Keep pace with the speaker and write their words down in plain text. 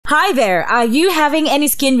Hi there, are you having any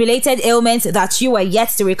skin-related ailments that you are yet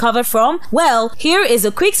to recover from? Well, here is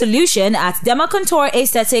a quick solution at Dermacontour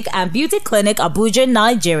Aesthetic and Beauty Clinic, Abuja,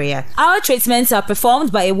 Nigeria. Our treatments are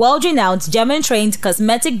performed by a world-renowned German-trained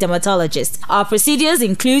cosmetic dermatologist. Our procedures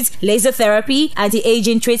include laser therapy,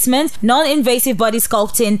 anti-aging treatment, non-invasive body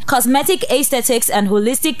sculpting, cosmetic aesthetics, and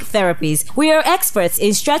holistic therapies. We are experts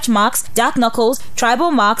in stretch marks, dark knuckles,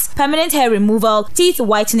 tribal marks, permanent hair removal, teeth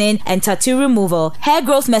whitening, and tattoo removal, hair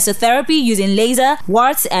growth mesotherapy using laser,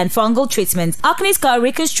 warts, and fungal treatment, acne scar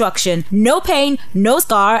reconstruction, no pain, no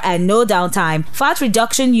scar, and no downtime, fat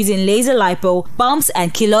reduction using laser lipo, bumps,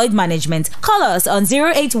 and keloid management. Call us on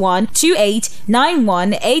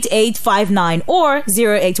 081-2891-8859 or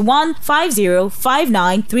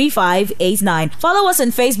 081-5059-3589. Follow us on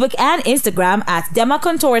Facebook and Instagram at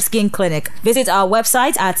Dermacontour Skin Clinic. Visit our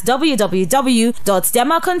website at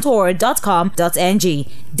www.dermacontour.com.ng.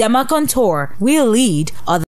 Dermacontour, we'll lead others.